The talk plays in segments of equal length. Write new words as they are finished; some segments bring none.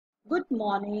Good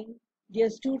morning, dear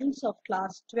students of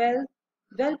class 12.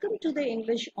 Welcome to the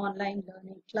English online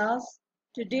learning class.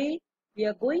 Today we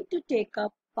are going to take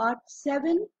up part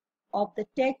 7 of the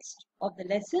text of the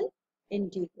lesson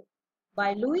Indigo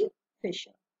by Louis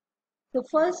Fisher. So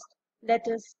first, let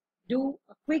us do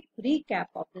a quick recap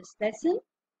of this lesson.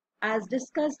 As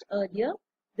discussed earlier,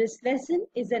 this lesson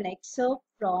is an excerpt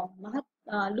from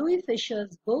Louis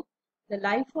Fisher's book, The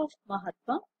Life of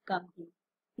Mahatma Gandhi,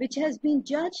 which has been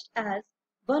judged as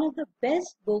one of the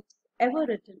best books ever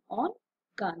written on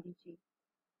Gandhiji.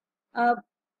 The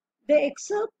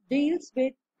excerpt deals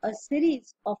with a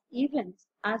series of events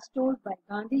as told by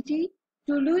Gandhiji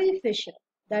to Louis Fisher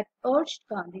that urged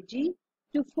Gandhiji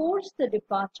to force the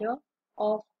departure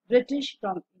of British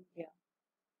from India.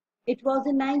 It was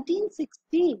in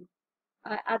 1916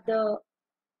 at the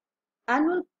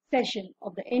annual session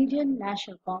of the Indian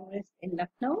National Congress in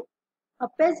Lucknow. A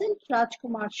peasant,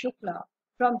 Rajkumar Shukla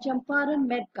from Champaran,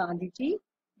 met Gandhiji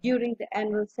during the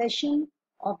annual session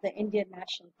of the Indian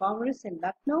National Congress in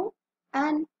Lucknow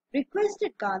and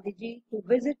requested Gandhiji to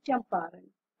visit Champaran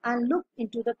and look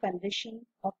into the condition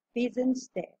of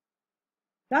peasants there.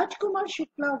 Rajkumar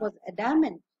Shukla was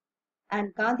adamant,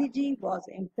 and Gandhiji was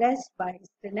impressed by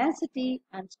his tenacity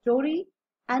and story,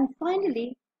 and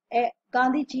finally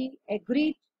Gandhiji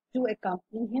agreed to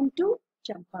accompany him to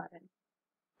Champaran.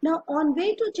 Now, on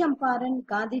way to Champaran,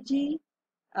 Gandhiji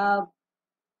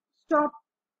stopped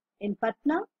in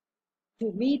Patna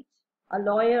to meet a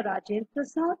lawyer, Rajendra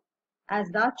Prasad. As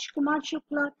Rajkumar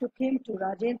Shukla took him to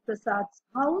Rajendra Prasad's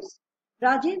house,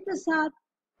 Rajendra Prasad,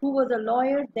 who was a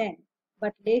lawyer then,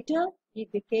 but later he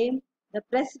became the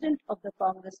president of the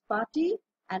Congress Party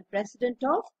and president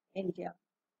of India.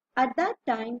 At that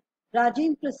time,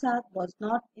 Rajendra Prasad was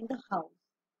not in the house,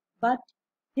 but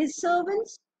his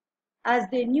servants, as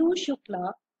they knew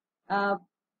Shukla,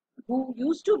 who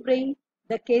used to bring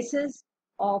the cases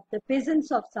of the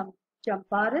peasants of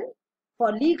Champaran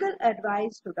for legal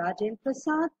advice to Rajendra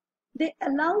Prasad, they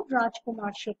allowed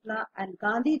Rajkumar Shukla and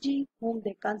Gandhiji, whom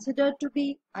they considered to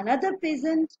be another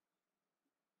peasant,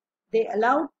 they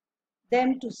allowed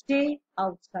them to stay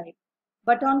outside.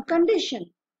 But on condition,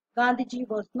 Gandhiji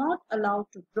was not allowed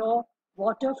to draw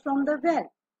water from the well,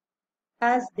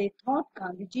 as they thought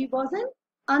Gandhiji was an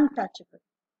untouchable.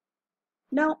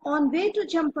 Now, on way to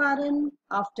Champaran,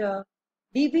 after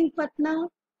leaving Patna,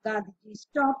 Gandhiji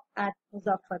stopped at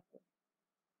Muzaffarpur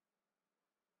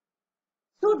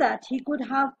so that he could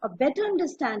have a better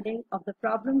understanding of the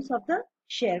problems of the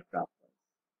sharecroppers.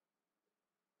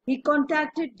 He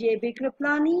contacted J.B.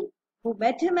 Kriplani, who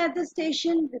met him at the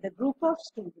station with a group of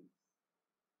students.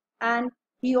 And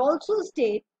he also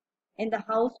stayed in the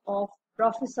house of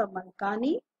Professor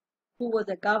Malkani, who was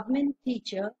a government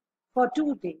teacher, for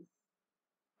 2 days.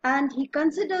 And he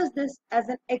considers this as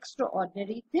an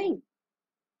extraordinary thing,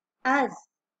 as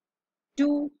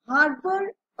to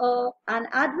harbor an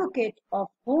advocate of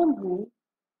home rule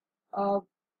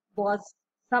was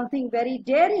something very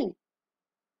daring,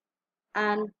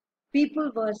 and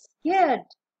people were scared,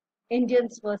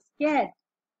 Indians were scared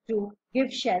to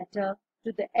give shelter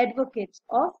to the advocates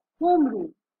of home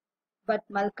rule. But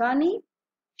Malkani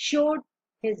showed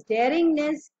his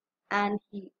daringness, and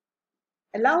he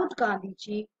allowed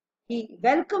Gandhiji, he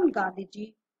welcomed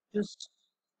Gandhiji to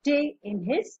stay in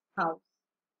his house.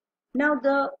 Now,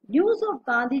 the news of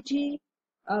Gandhiji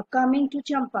coming to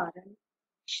Champaran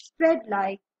spread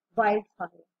like wildfire.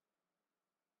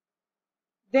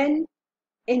 When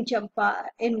in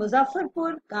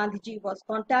Muzaffarpur, Gandhiji was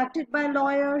contacted by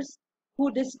lawyers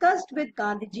who discussed with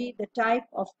Gandhiji the type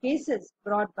of cases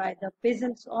brought by the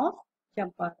peasants of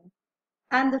Champaran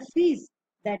and the fees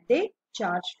that they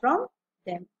charged from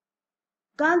them.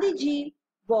 Gandhiji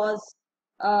was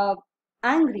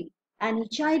angry, and he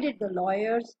chided the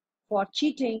lawyers for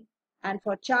cheating and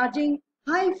for charging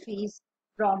high fees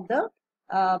from the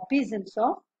peasants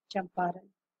of Champaran.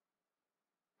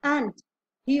 And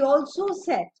he also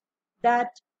said that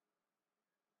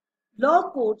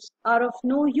law courts are of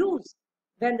no use.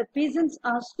 When the peasants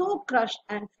are so crushed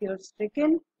and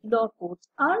fear-stricken, law courts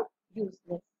are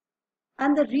useless.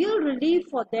 And the real relief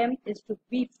for them is to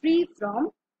be free from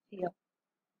fear.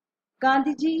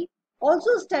 Gandhiji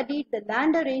also studied the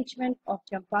land arrangement of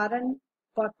Champaran,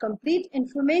 got complete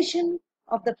information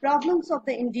of the problems of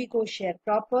the Indigo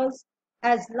sharecroppers,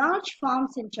 as large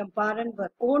farms in Champaran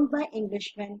were owned by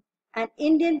Englishmen and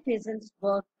Indian peasants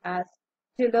worked as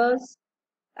tillers,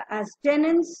 as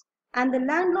tenants, and the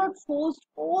landlord forced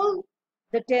all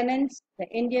the tenants, the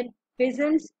Indian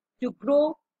peasants, to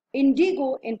grow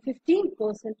indigo in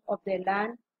 15% of their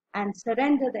land and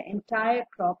surrender the entire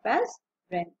crop as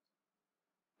rent.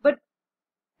 But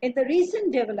In the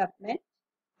recent development,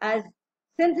 as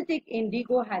synthetic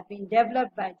indigo had been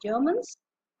developed by Germans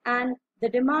and the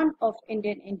demand of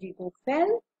Indian indigo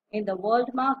fell in the world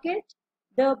market,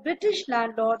 the British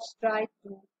landlords tried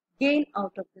to gain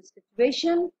out of the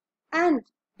situation, and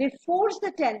they forced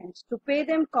the tenants to pay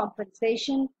them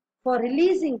compensation for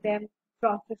releasing them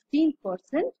from 15%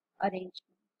 arrangement.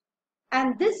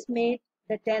 And this made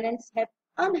the tenants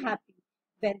unhappy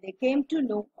when they came to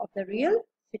know of the real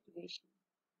situation.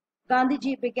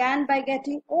 Gandhiji began by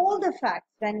getting all the facts.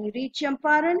 When he reached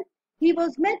Champaran, he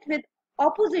was met with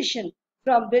opposition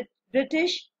from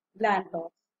British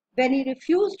landlords. When he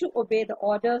refused to obey the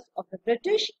orders of the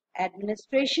British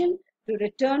administration to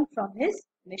return from his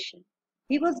mission,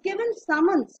 he was given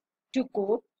summons to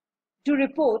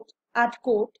report at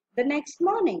court the next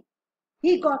morning.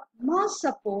 He got mass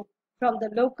support from the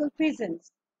local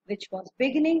peasants, which was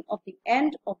beginning of the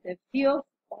end of their fear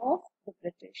of the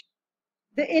British.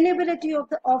 The inability of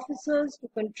the officers to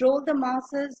control the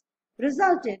masses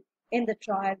resulted in the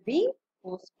trial being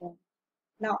postponed.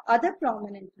 Now, other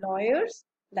prominent lawyers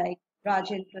like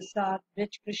Rajendra Prasad,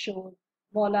 Brij Kishore,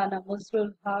 Maulana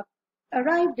Muzrul Haq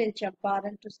arrived in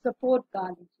Champaran to support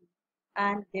Gandhiji,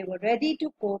 and they were ready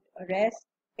to court arrest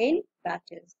in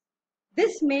batches.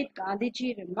 This made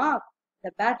Gandhiji remark,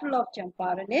 the Battle of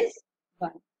Champaran is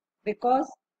won,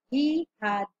 because he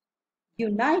had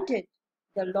united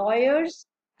the lawyers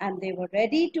and they were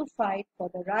ready to fight for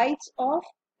the rights of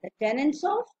the tenants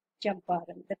of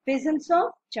Champaran, the peasants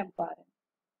of Champaran.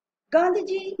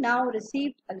 Gandhiji now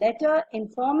received a letter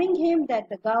informing him that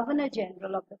the Governor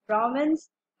General of the province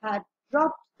had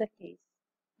dropped the case.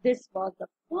 This was the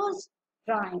first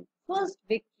triumph, first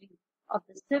victory of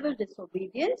the civil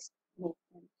disobedience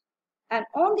movement. And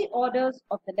on the orders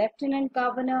of the Lieutenant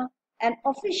Governor, an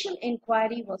official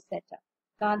inquiry was set up.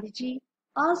 Gandhiji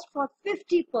asked for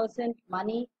 50%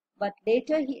 money, but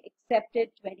later he accepted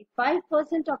 25%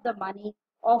 of the money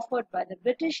offered by the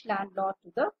British landlord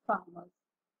to the farmers.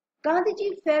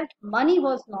 Gandhiji felt money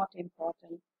was not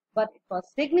important, but it was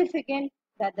significant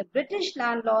that the British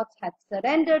landlords had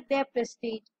surrendered their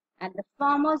prestige and the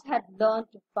farmers had learned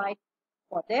to fight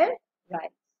for their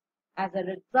rights. As a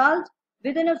result,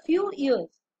 within a few years,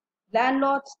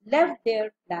 landlords left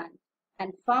their land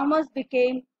and farmers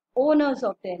became owners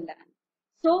of their land.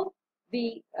 So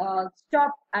we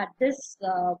stopped at this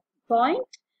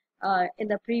point in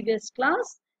the previous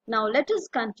class. Now let us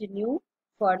continue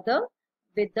further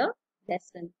with the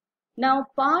lesson. Now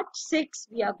part 6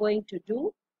 we are going to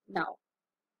do now.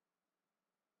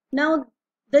 Now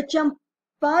the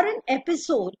Champaran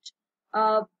episode,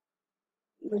 Gandhiji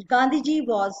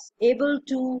was able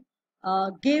to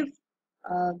give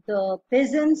the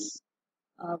peasants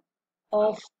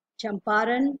of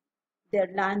Champaran their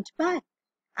land back,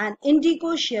 and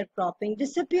indigo sharecropping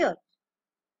disappeared.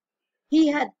 He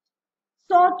had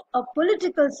sought a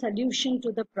political solution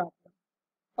to the problem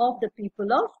of the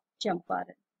people of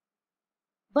Champaran.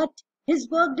 But his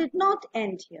work did not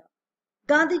end here.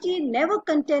 Gandhiji never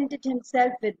contented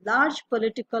himself with large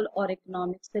political or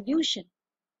economic solution.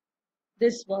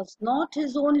 This was not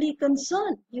his only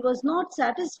concern. He was not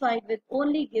satisfied with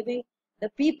only giving the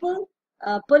people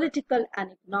a political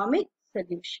and economic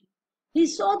solution. He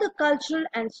saw the cultural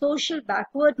and social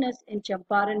backwardness in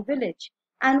Champaran village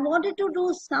and wanted to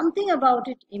do something about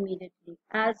it immediately.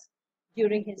 As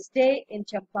during his stay in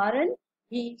Champaran,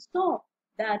 he saw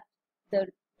that the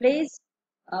place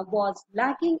was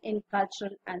lacking in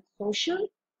cultural and social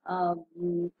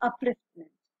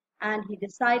upliftment, and he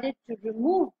decided to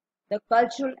remove the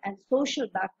cultural and social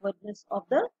backwardness of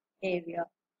the area.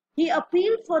 He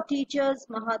appealed for teachers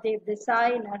Mahadev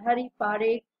Desai and Narhari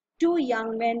Parekh, two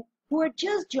young men who had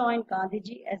just joined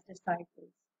Gandhiji as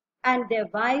disciples, and their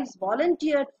wives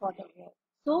volunteered for the work.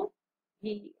 So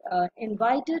he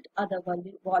invited other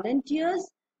volunteers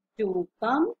to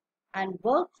come and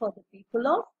work for the people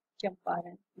of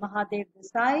Champaran, Mahadev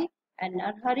Desai and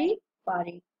Narhari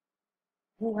Parekh,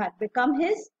 who had become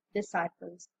his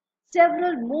disciples.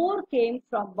 Several more came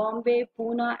from Bombay,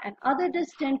 Pune and other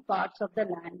distant parts of the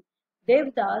land.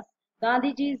 Devdas,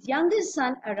 Gandhiji's youngest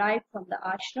son, arrived from the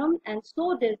ashram, and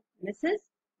so did Mrs.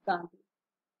 Gandhi.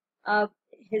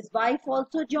 His wife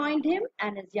also joined him,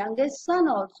 and his youngest son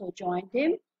also joined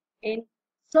him in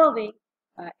serving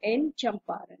in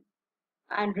Champaran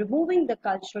and removing the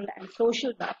cultural and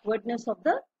social backwardness of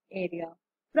the area.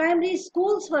 Primary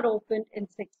schools were opened in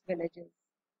 6 villages.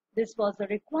 This was a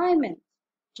requirement.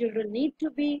 Children need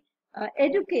to be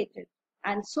educated,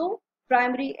 and so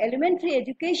primary elementary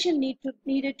education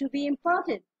needed to be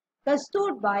imparted.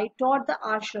 Kasturbai taught the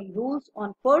ashram rules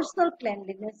on personal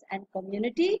cleanliness and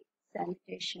community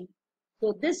sanitation.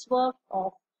 So this work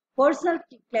of personal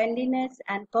cleanliness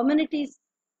and community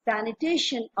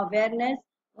sanitation awareness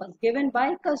was given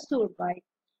by Kasturbai.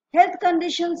 Health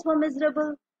conditions were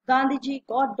miserable. Gandhiji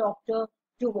got doctor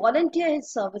to volunteer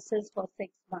his services for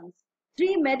 6 months.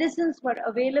 3 medicines were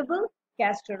available: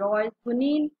 castor oil,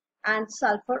 quinine, and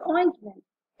sulfur ointment.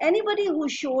 Anybody who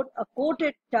showed a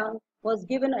coated tongue was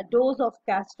given a dose of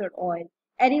castor oil.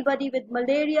 Anybody with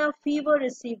malaria fever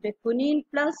received a quinine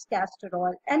plus castor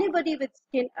oil. Anybody with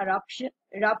skin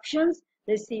eruptions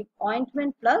received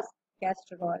ointment plus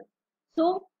castor oil.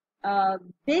 So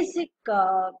basic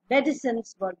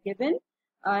medicines were given.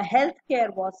 Health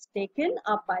care was taken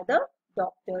up by the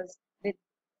doctors with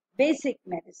basic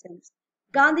medicines.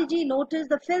 Gandhiji noticed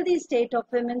the filthy state of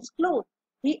women's clothes.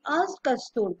 He asked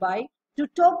Kasturbai to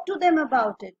talk to them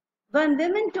about it. One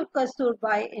woman took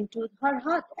Kasturbai into her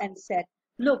hut and said,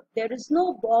 "Look, there is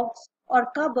no box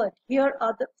or cupboard here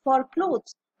for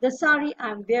clothes. The sari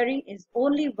I am wearing is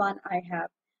only one I have."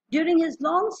 During his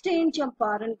long stay in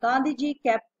Champaran, Gandhiji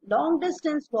kept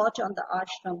long-distance watch on the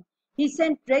ashram. He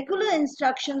sent regular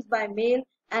instructions by mail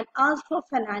and asked for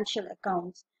financial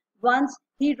accounts. Once,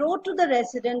 he wrote to the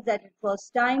residents that it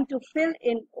was time to fill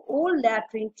in old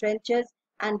latrine trenches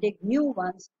and dig new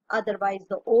ones, otherwise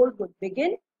the old would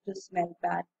begin to smell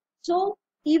bad. So,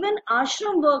 even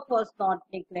ashram work was not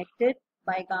neglected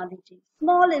by Gandhiji.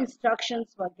 Small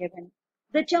instructions were given.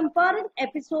 The Champaran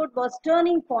episode was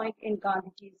turning point in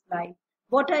Gandhiji's life.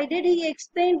 What I did, he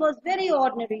explained, was very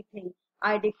ordinary thing.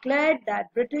 I declared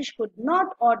that British could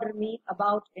not order me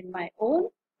about in my own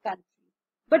country.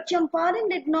 But Champaran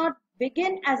did not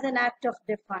begin as an act of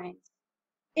defiance.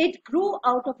 It grew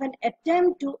out of an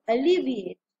attempt to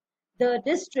alleviate the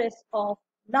distress of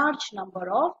large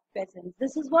number of peasants.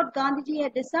 This is what Gandhiji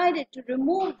had decided, to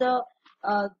remove the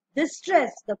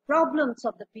distress, the problems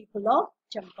of the people of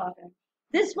Champaran.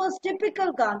 This was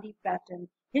typical Gandhi pattern.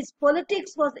 His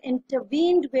politics was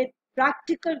intervened with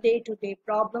practical day-to-day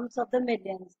problems of the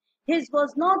millions. His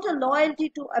was not a loyalty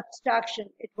to abstraction,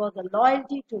 it was a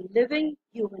loyalty to living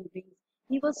human beings.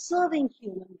 He was serving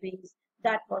human beings.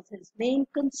 That was his main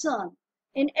concern.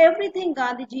 In everything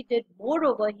Gandhiji did,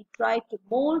 moreover, he tried to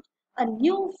mold a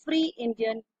new free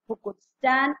Indian who could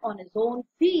stand on his own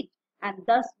feet and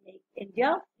thus make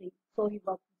India free. So he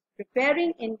was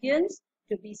preparing Indians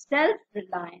to be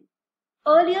self-reliant.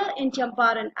 Earlier in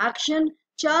Champaran action,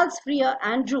 Charles Freer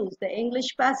Andrews, the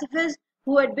English pacifist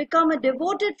who had become a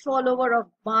devoted follower of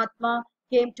Mahatma,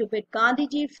 came to bid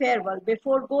Gandhiji farewell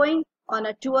before going on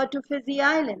a tour to Fiji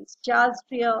Islands. Charles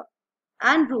Freer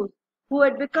Andrews, who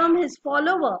had become his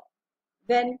follower,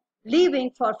 when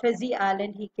leaving for Fiji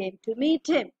Island, he came to meet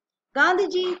him.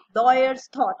 Gandhiji lawyers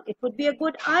thought it would be a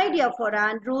good idea for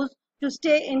Andrews to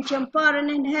stay in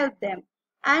Champaran and help them.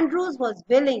 Andrews was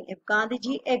willing if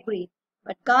Gandhiji agreed,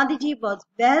 but Gandhiji was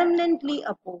vehemently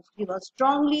opposed. He was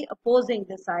strongly opposing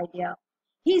this idea.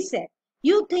 He said,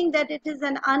 "You think that it is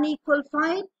an unequal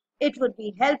fight? It would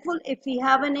be helpful if we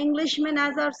have an Englishman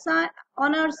as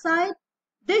on our side.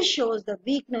 This shows the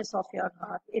weakness of your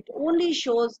heart. It only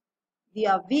shows we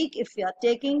are weak if we are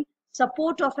taking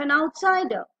support of an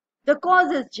outsider. The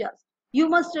cause is just. You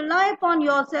must rely upon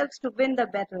yourselves to win the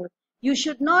battle. You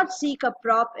should not seek a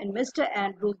prop in Mr.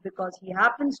 Andrews because he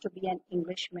happens to be an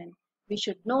Englishman. We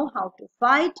should know how to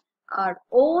fight our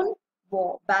own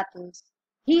war battles."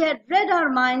 He had read our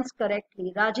minds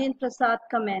correctly, Rajendra Prasad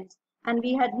comments, and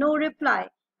we had no reply.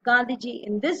 Gandhiji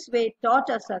in this way taught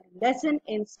us a lesson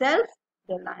in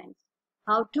self-reliance.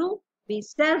 How to be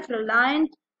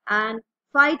self-reliant and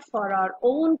fight for our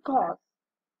own cause.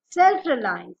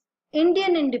 Self-reliance,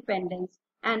 Indian independence,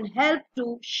 and help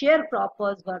to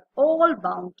sharecroppers were all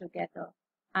bound together,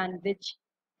 and which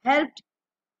helped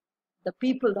the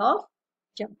people of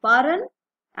Champaran,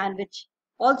 and which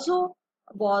also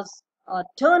was a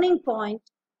turning point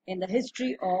in the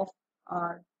history of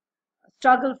our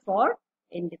struggle for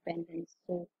independence.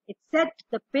 So it set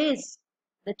the pace.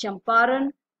 The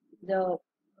Champaran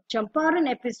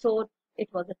episode, it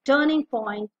was a turning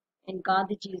point in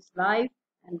Gandhiji's life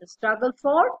and the struggle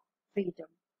for freedom.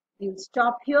 We'll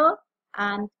stop here,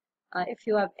 and if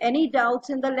you have any doubts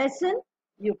in the lesson,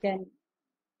 you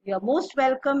are most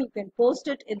welcome. You can post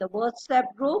it in the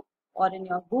WhatsApp group or in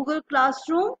your Google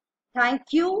Classroom. Thank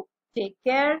you. Take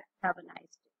care. Have a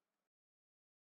nice day.